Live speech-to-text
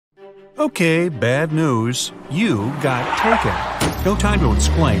Okay, bad news. You got taken. No time to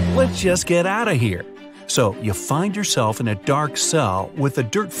explain. Let's just get out of here. So you find yourself in a dark cell with a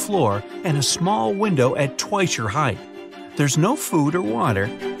dirt floor and a small window at twice your height. There's no food or water,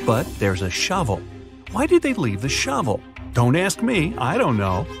 but there's a shovel. Why did they leave the shovel? Don't ask me, I don't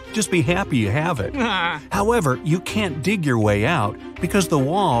know. Just be happy you have it. However, you can't dig your way out because the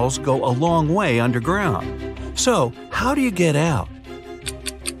walls go a long way underground. So, how do you get out?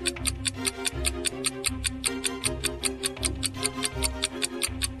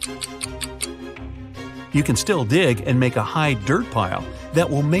 You can still dig and make a high dirt pile that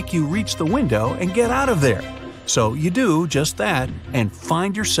will make you reach the window and get out of there. So you do just that and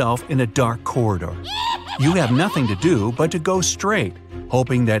find yourself in a dark corridor. You have nothing to do but to go straight,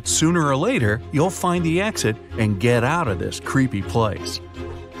 hoping that sooner or later you'll find the exit and get out of this creepy place.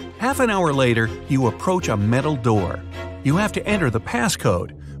 Half an hour later, you approach a metal door. You have to enter the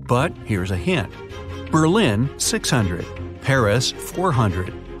passcode, but here's a hint. Berlin, 600. Paris,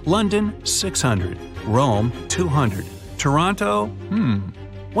 400. London, 600. Rome, 200. Toronto,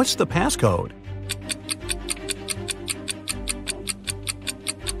 what's the passcode?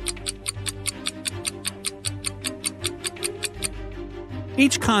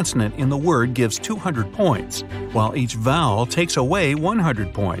 Each consonant in the word gives 200 points, while each vowel takes away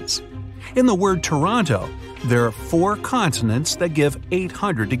 100 points. In the word Toronto, there are 4 consonants that give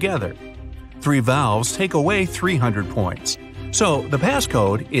 800 together. 3 vowels take away 300 points. So the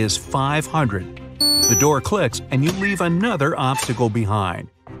passcode is 500. The door clicks and you leave another obstacle behind.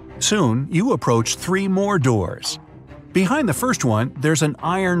 Soon, you approach 3 more doors. Behind the first one, there's an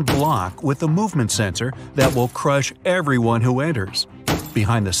iron block with a movement sensor that will crush everyone who enters.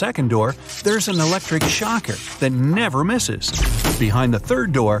 Behind the second door, there's an electric shocker that never misses. Behind the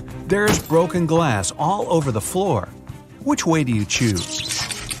third door, there's broken glass all over the floor. Which way do you choose?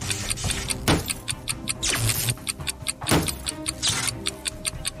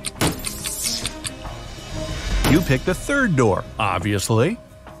 You pick the third door, obviously.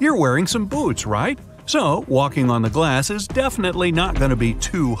 You're wearing some boots, right? So, walking on the glass is definitely not going to be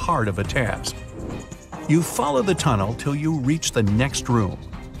too hard of a task. You follow the tunnel till you reach the next room.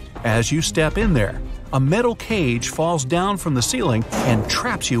 As you step in there, a metal cage falls down from the ceiling and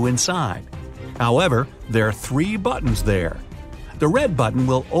traps you inside. However, there are 3 buttons there. The red button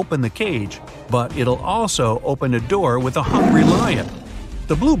will open the cage, but it'll also open a door with a hungry lion.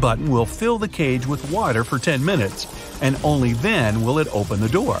 The blue button will fill the cage with water for 10 minutes, and only then will it open the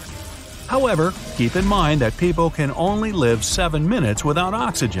door. However, keep in mind that people can only live 7 minutes without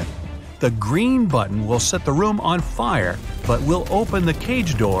oxygen. The green button will set the room on fire, but will open the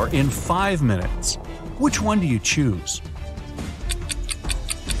cage door in 5 minutes. Which one do you choose?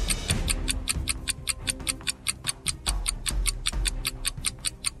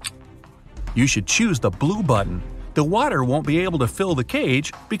 You should choose the blue button. The water won't be able to fill the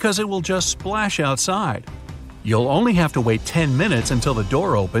cage because it will just splash outside. You'll only have to wait 10 minutes until the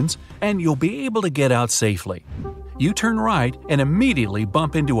door opens, and you'll be able to get out safely. You turn right and immediately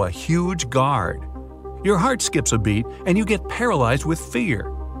bump into a huge guard. Your heart skips a beat and you get paralyzed with fear.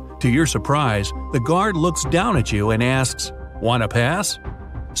 To your surprise, the guard looks down at you and asks, "Want to pass?"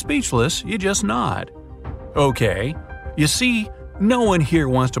 Speechless, you just nod. Okay. You see, no one here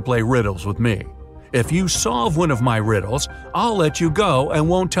wants to play riddles with me. If you solve one of my riddles, I'll let you go and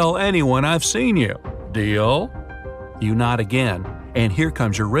won't tell anyone I've seen you. Deal? You nod again, and here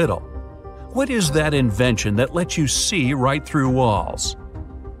comes your riddle. What is that invention that lets you see right through walls?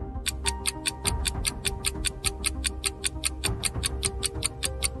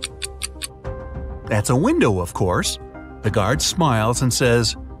 That's a window, of course. The guard smiles and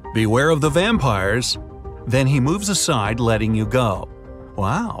says, "Beware of the vampires." Then he moves aside, letting you go.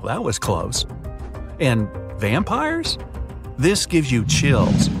 Wow, that was close. And vampires? This gives you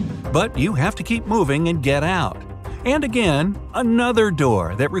chills, but you have to keep moving and get out. And again, another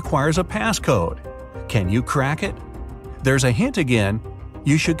door that requires a passcode. Can you crack it? There's a hint again.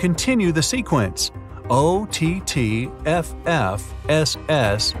 You should continue the sequence.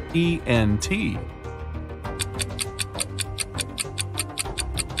 OTTFFSSENT.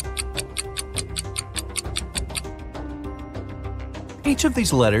 Each of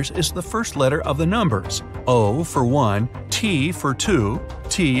these letters is the first letter of the numbers. O for 1, T for 2,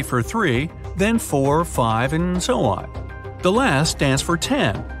 T for 3, then 4, 5, and so on. The last stands for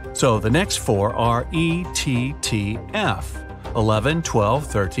 10, so the next 4 are E, T, T, F, 11, 12,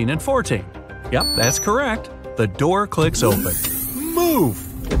 13, and 14. Yep, that's correct. The door clicks open. Move!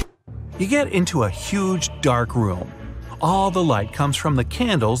 You get into a huge dark room. All the light comes from the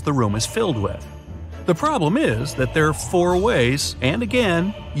candles the room is filled with. The problem is that there are 4 ways, and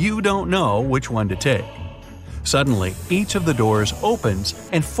again, you don't know which one to take. Suddenly, each of the doors opens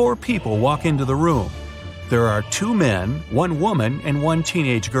and 4 people walk into the room. There are 2 men, 1 woman, and 1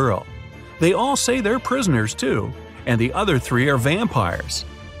 teenage girl. They all say they're prisoners too, and the other 3 are vampires.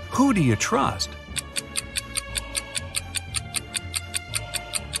 Who do you trust?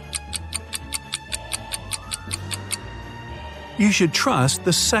 You should trust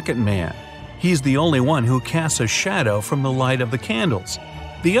the second man. He's the only one who casts a shadow from the light of the candles.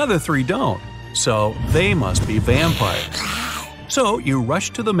 The other 3 don't, so they must be vampires. So you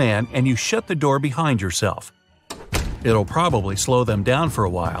rush to the man and you shut the door behind yourself. It'll probably slow them down for a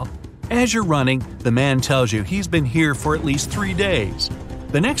while. As you're running, the man tells you he's been here for at least 3 days.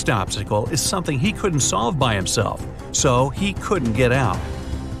 The next obstacle is something he couldn't solve by himself, so he couldn't get out.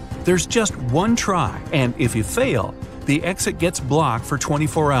 There's just one try, and if you fail, the exit gets blocked for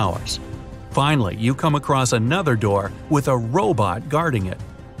 24 hours. Finally, you come across another door with a robot guarding it.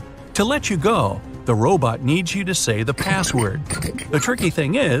 To let you go, the robot needs you to say the password. The tricky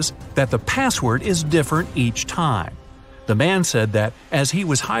thing is that the password is different each time. The man said that as he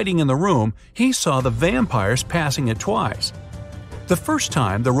was hiding in the room, he saw the vampires passing it twice. The first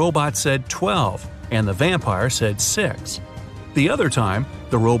time, the robot said 12, and the vampire said 6. The other time,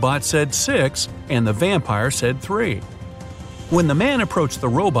 the robot said 6, and the vampire said 3. When the man approached the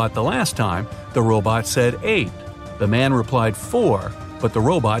robot the last time, the robot said 8. The man replied 4, but the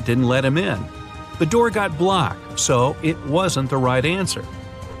robot didn't let him in. The door got blocked, so it wasn't the right answer.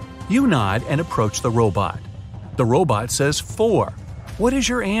 You nod and approach the robot. The robot says 4. What is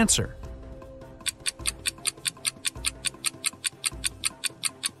your answer?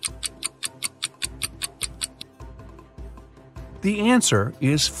 The answer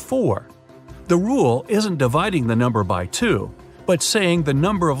is 4. The rule isn't dividing the number by 2, but saying the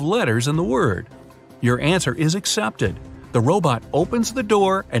number of letters in the word. Your answer is accepted. The robot opens the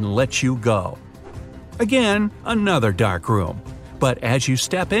door and lets you go. Again, another dark room. But as you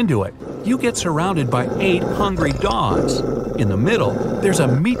step into it, you get surrounded by 8 hungry dogs. In the middle, there's a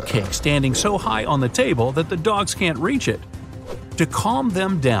meat cake standing so high on the table that the dogs can't reach it. To calm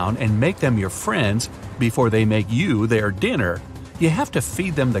them down and make them your friends before they make you their dinner, you have to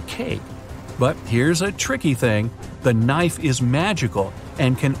feed them the cake. But here's a tricky thing. The knife is magical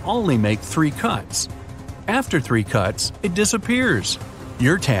and can only make 3 cuts. After 3 cuts, it disappears.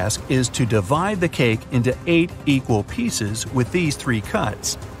 Your task is to divide the cake into 8 equal pieces with these 3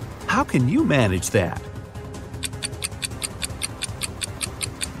 cuts. How can you manage that?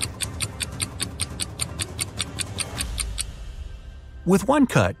 With 1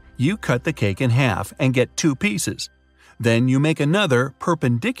 cut, you cut the cake in half and get 2 pieces. Then you make another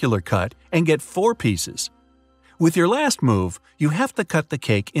perpendicular cut and get 4 pieces. With your last move, you have to cut the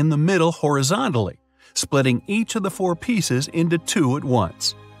cake in the middle horizontally, splitting each of the 4 pieces into 2 at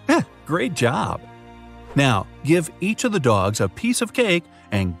once. Great job! Now, give each of the dogs a piece of cake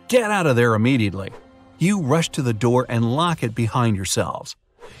and get out of there immediately. You rush to the door and lock it behind yourselves.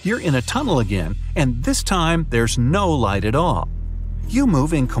 You're in a tunnel again, and this time there's no light at all. You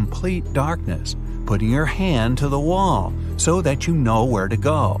move in complete darkness, putting your hand to the wall so that you know where to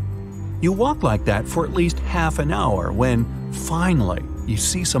go. You walk like that for at least half an hour when, finally, you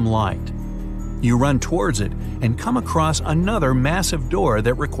see some light. You run towards it and come across another massive door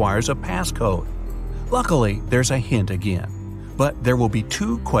that requires a passcode. Luckily, there's a hint again, but there will be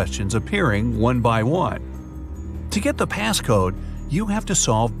 2 questions appearing one by one. To get the passcode, you have to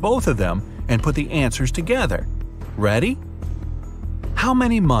solve both of them and put the answers together. Ready? How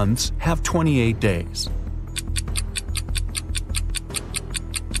many months have 28 days?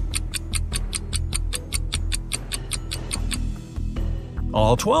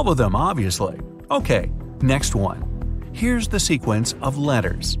 All 12 of them, obviously. Okay, next one. Here's the sequence of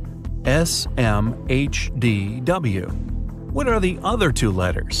letters. S, M, H, D, W. What are the other 2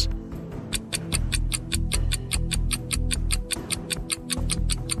 letters?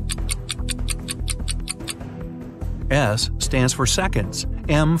 S stands for seconds,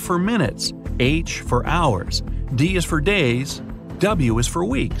 M for minutes, H for hours, D is for days, W is for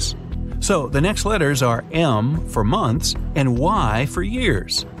weeks. So the next letters are M for months and Y for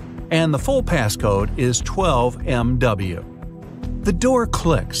years. And the full passcode is 12MW. The door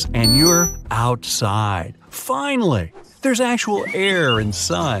clicks and you're outside. Finally! There's actual air and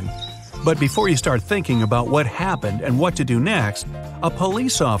sun. But before you start thinking about what happened and what to do next, a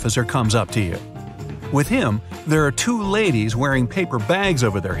police officer comes up to you. With him, there are 2 ladies wearing paper bags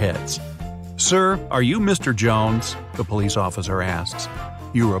over their heads. "Sir, are you Mr. Jones?" the police officer asks.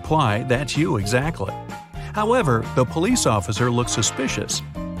 You reply, "That's you exactly." However, the police officer looks suspicious.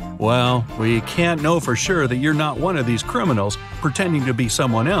 Well, we can't know for sure that you're not one of these criminals pretending to be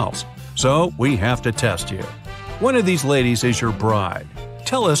someone else, so we have to test you. One of these ladies is your bride.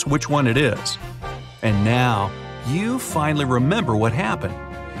 Tell us which one it is." And now, you finally remember what happened.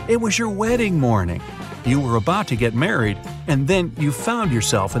 It was your wedding morning. You were about to get married, and then you found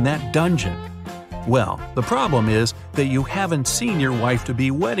yourself in that dungeon. Well, the problem is that you haven't seen your wife-to-be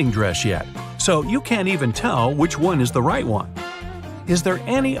wedding dress yet, so you can't even tell which one is the right one. Is there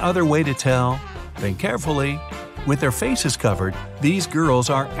any other way to tell? Think carefully. With their faces covered, these girls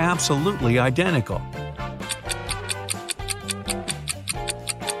are absolutely identical.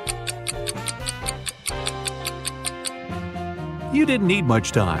 You didn't need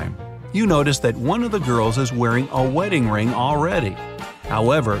much time. You noticed that one of the girls is wearing a wedding ring already.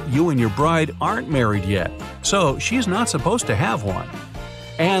 However, you and your bride aren't married yet, so she's not supposed to have one.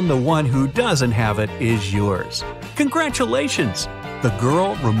 And the one who doesn't have it is yours. Congratulations! The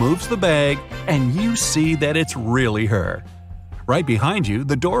girl removes the bag, and you see that it's really her. Right behind you,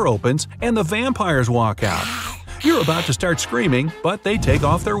 the door opens and the vampires walk out. You're about to start screaming, but they take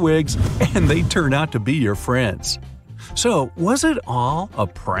off their wigs and they turn out to be your friends. So, was it all a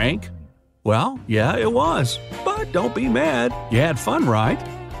prank? Well, yeah, it was. But don't be mad. You had fun, right?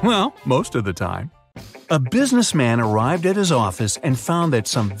 Well, most of the time. A businessman arrived at his office and found that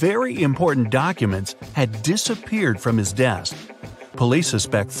some very important documents had disappeared from his desk. Police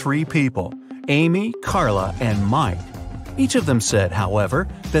suspect 3 people: Amy, Carla, and Mike. Each of them said, however,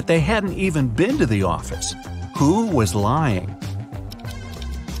 that they hadn't even been to the office. Who was lying?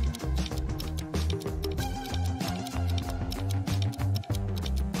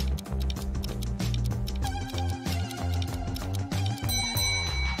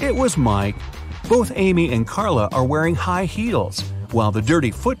 It was Mike. Both Amy and Carla are wearing high heels, while the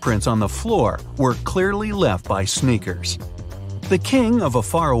dirty footprints on the floor were clearly left by sneakers. The king of a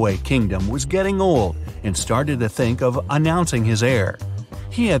faraway kingdom was getting old and started to think of announcing his heir.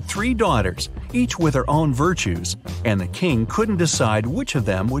 He had 3 daughters, each with her own virtues, and the king couldn't decide which of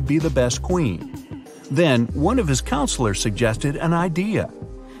them would be the best queen. Then one of his counselors suggested an idea.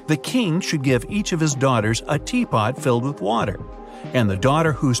 The king should give each of his daughters a teapot filled with water, and the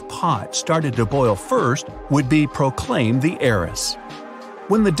daughter whose pot started to boil first would be proclaimed the heiress.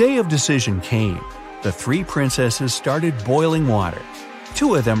 When the day of decision came, the 3 princesses started boiling water.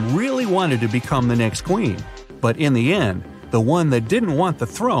 2 of them really wanted to become the next queen, but in the end, the one that didn't want the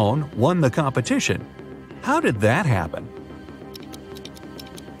throne won the competition. How did that happen?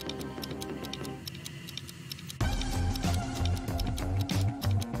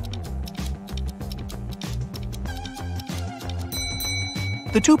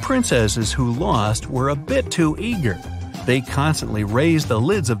 The 2 princesses who lost were a bit too eager. They constantly raised the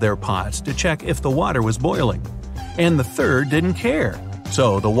lids of their pots to check if the water was boiling. And the third didn't care,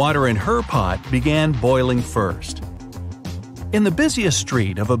 so the water in her pot began boiling first. In the busiest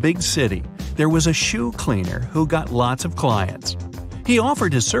street of a big city, there was a shoe cleaner who got lots of clients. He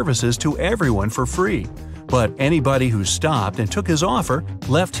offered his services to everyone for free, but anybody who stopped and took his offer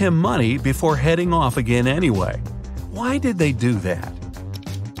left him money before heading off again anyway. Why did they do that?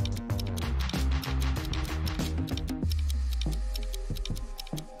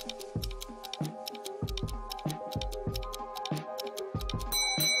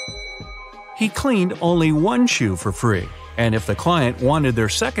 He cleaned only 1 shoe for free, and if the client wanted their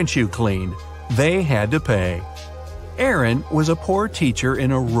second shoe cleaned, they had to pay. Aaron was a poor teacher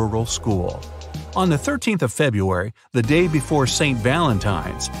in a rural school. On the 13th of February, the day before St.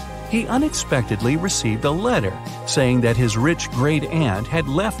 Valentine's, he unexpectedly received a letter saying that his rich great-aunt had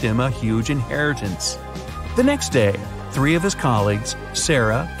left him a huge inheritance. The next day, 3 of his colleagues,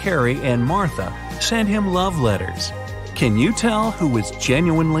 Sarah, Carrie, and Martha, sent him love letters. Can you tell who was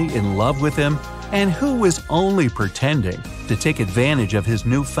genuinely in love with him and who was only pretending to take advantage of his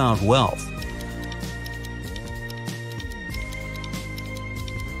newfound wealth?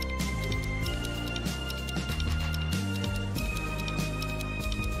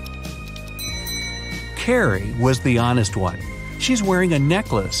 Carrie was the honest one. She's wearing a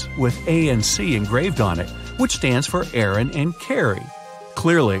necklace with A and C engraved on it, which stands for Aaron and Carrie.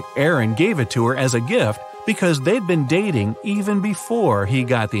 Clearly, Aaron gave it to her as a gift because they'd been dating even before he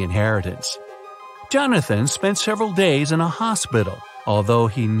got the inheritance. Jonathan spent several days in a hospital, although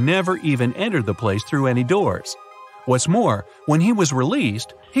he never even entered the place through any doors. What's more, when he was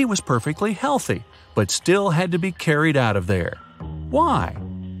released, he was perfectly healthy, but still had to be carried out of there. Why?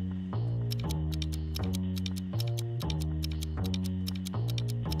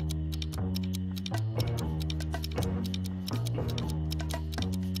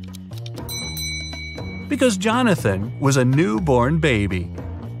 Because Jonathan was a newborn baby.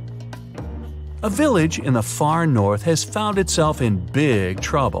 A village in the far north has found itself in big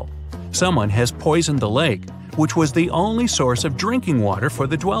trouble. Someone has poisoned the lake, which was the only source of drinking water for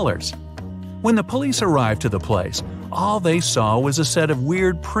the dwellers. When the police arrived to the place, all they saw was a set of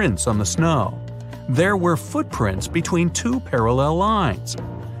weird prints on the snow. There were footprints between two parallel lines.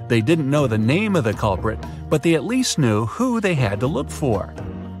 They didn't know the name of the culprit, but they at least knew who they had to look for.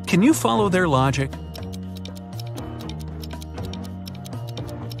 Can you follow their logic?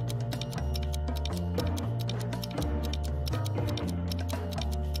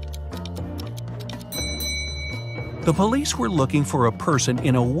 The police were looking for a person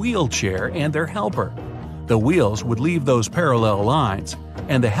in a wheelchair and their helper. The wheels would leave those parallel lines,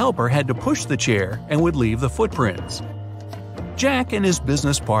 and the helper had to push the chair and would leave the footprints. Jack and his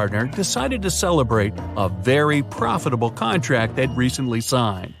business partner decided to celebrate a very profitable contract they'd recently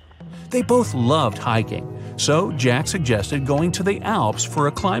signed. They both loved hiking, so Jack suggested going to the Alps for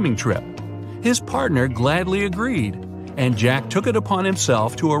a climbing trip. His partner gladly agreed, and Jack took it upon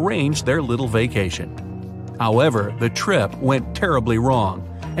himself to arrange their little vacation. However, the trip went terribly wrong,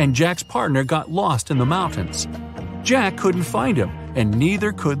 and Jack's partner got lost in the mountains. Jack couldn't find him, and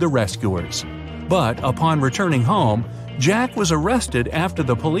neither could the rescuers. But upon returning home, Jack was arrested after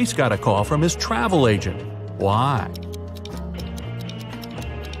the police got a call from his travel agent. Why?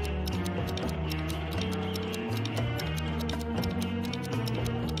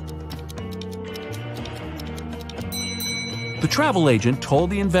 The travel agent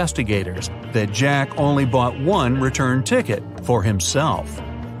told the investigators that Jack only bought one return ticket for himself.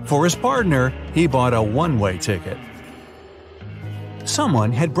 For his partner, he bought a one-way ticket.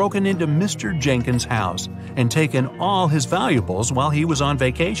 Someone had broken into Mr. Jenkins' house and taken all his valuables while he was on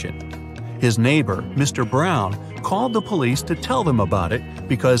vacation. His neighbor, Mr. Brown, called the police to tell them about it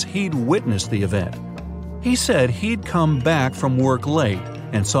because he'd witnessed the event. He said he'd come back from work late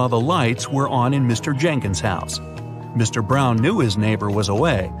and saw the lights were on in Mr. Jenkins' house. Mr. Brown knew his neighbor was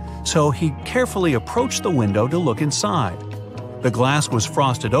away, so he carefully approached the window to look inside. The glass was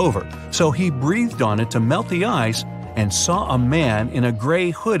frosted over, so he breathed on it to melt the ice and saw a man in a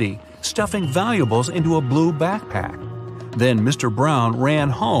gray hoodie stuffing valuables into a blue backpack. Then Mr. Brown ran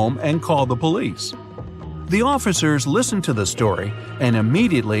home and called the police. The officers listened to the story and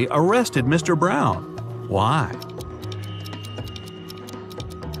immediately arrested Mr. Brown. Why?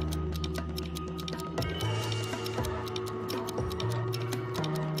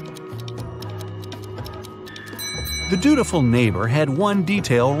 The dutiful neighbor had one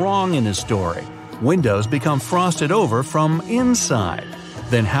detail wrong in his story. Windows become frosted over from inside.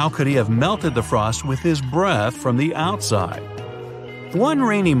 Then how could he have melted the frost with his breath from the outside? One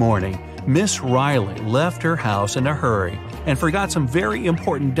rainy morning, Miss Riley left her house in a hurry and forgot some very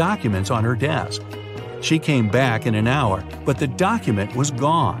important documents on her desk. She came back in an hour, but the document was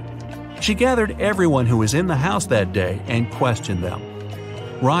gone. She gathered everyone who was in the house that day and questioned them.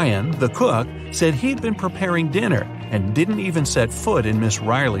 Ryan, the cook, said he'd been preparing dinner and didn't even set foot in Miss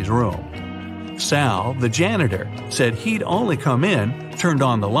Riley's room. Sal, the janitor, said he'd only come in, turned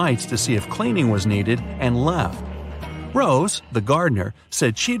on the lights to see if cleaning was needed, and left. Rose, the gardener,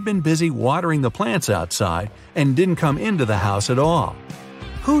 said she'd been busy watering the plants outside and didn't come into the house at all.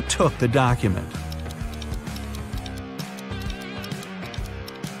 Who took the document?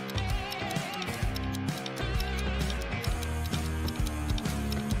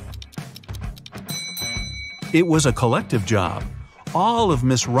 It was a collective job. All of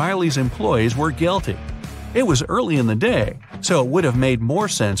Miss Riley's employees were guilty. It was early in the day, so it would have made more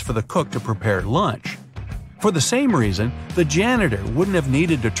sense for the cook to prepare lunch. For the same reason, the janitor wouldn't have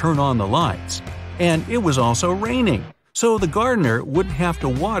needed to turn on the lights. And it was also raining, so the gardener wouldn't have to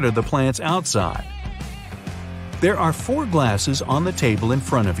water the plants outside. There are 4 glasses on the table in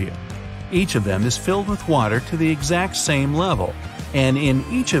front of you. Each of them is filled with water to the exact same level, and in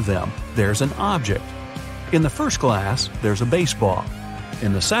each of them there's an object. In the first glass, there's a baseball.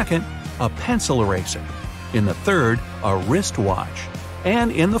 In the second, a pencil eraser. In the third, a wristwatch.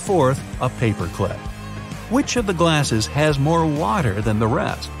 And in the fourth, a paperclip. Which of the glasses has more water than the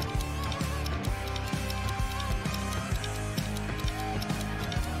rest?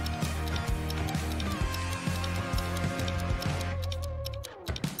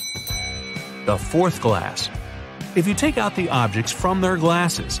 The fourth glass. If you take out the objects from their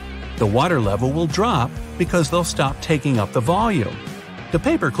glasses, the water level will drop because they'll stop taking up the volume. The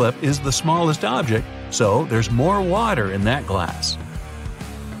paperclip is the smallest object, so there's more water in that glass.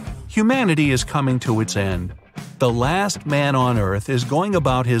 Humanity is coming to its end. The last man on Earth is going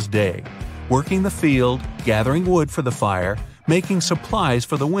about his day, working the field, gathering wood for the fire, making supplies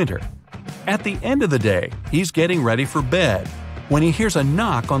for the winter. At the end of the day, he's getting ready for bed when he hears a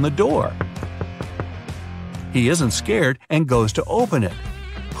knock on the door. He isn't scared and goes to open it.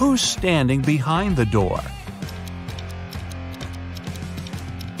 Who's standing behind the door?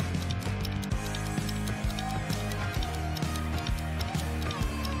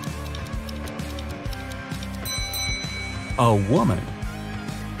 A woman.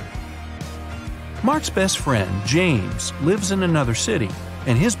 Mark's best friend, James, lives in another city,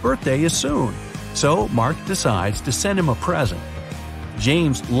 and his birthday is soon, so Mark decides to send him a present.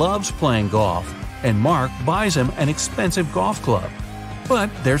 James loves playing golf, and Mark buys him an expensive golf club. But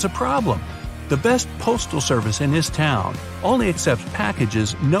there's a problem. The best postal service in his town only accepts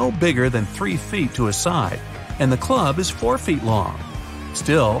packages no bigger than 3 feet to a side, and the club is 4 feet long.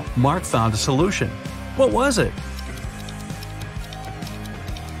 Still, Mark found a solution. What was it?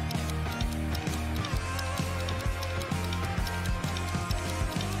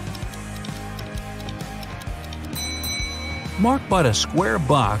 Mark bought a square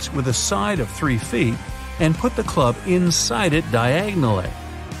box with a side of 3 feet and put the club inside it diagonally.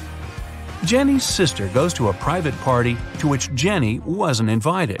 Jenny's sister goes to a private party to which Jenny wasn't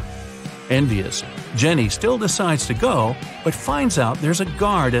invited. Envious, Jenny still decides to go, but finds out there's a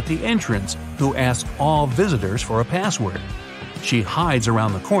guard at the entrance who asks all visitors for a password. She hides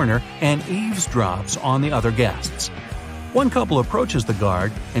around the corner and eavesdrops on the other guests. One couple approaches the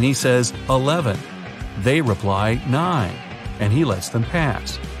guard and he says 11. They reply 9. And he lets them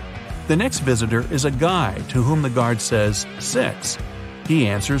pass. The next visitor is a guy to whom the guard says 6. He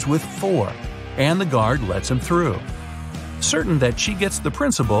answers with 4, and the guard lets him through. Certain that she gets the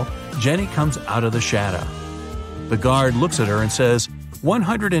principal, Jenny comes out of the shadow. The guard looks at her and says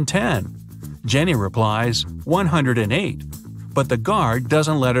 110. Jenny replies 108, but the guard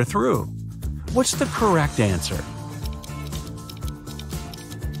doesn't let her through. What's the correct answer?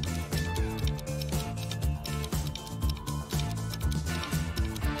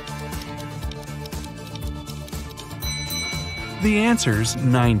 The answer's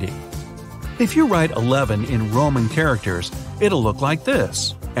 90. If you write 11 in Roman characters, it'll look like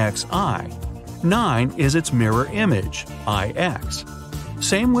this, XI. 9 is its mirror image, IX.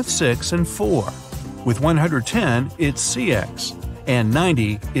 Same with 6 and 4. With 110, it's CX, and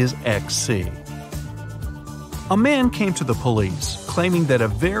 90 is XC. A man came to the police claiming that a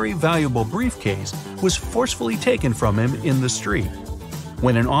very valuable briefcase was forcefully taken from him in the street.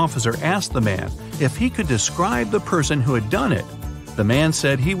 When an officer asked the man if he could describe the person who had done it, the man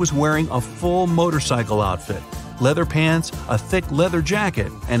said he was wearing a full motorcycle outfit, leather pants, a thick leather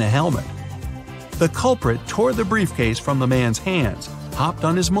jacket, and a helmet. The culprit tore the briefcase from the man's hands, hopped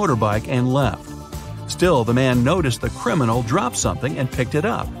on his motorbike, and left. Still, the man noticed the criminal drop something and picked it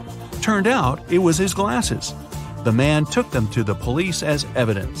up. Turned out it was his glasses. The man took them to the police as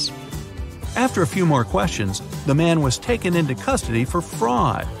evidence. After a few more questions, the man was taken into custody for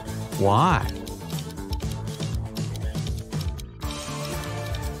fraud. Why?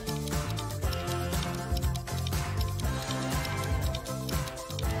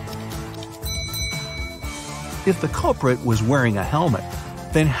 If the culprit was wearing a helmet,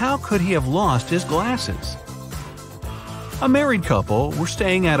 then how could he have lost his glasses? A married couple were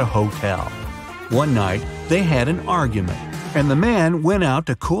staying at a hotel. One night, they had an argument, and the man went out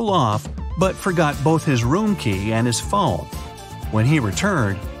to cool off but forgot both his room key and his phone. When he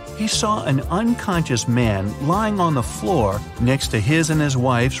returned, he saw an unconscious man lying on the floor next to his and his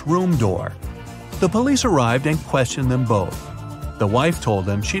wife's room door. The police arrived and questioned them both. The wife told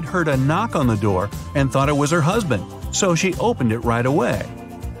them she'd heard a knock on the door and thought it was her husband, so she opened it right away.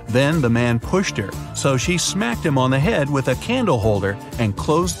 Then the man pushed her, so she smacked him on the head with a candle holder and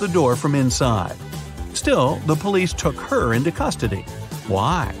closed the door from inside. Still, the police took her into custody.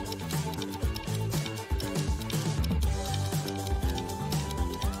 Why?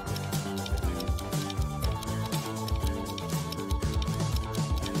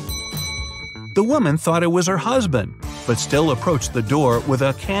 The woman thought it was her husband, but still approached the door with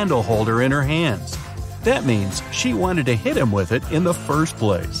a candle holder in her hands. That means she wanted to hit him with it in the first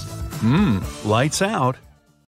place. Lights out.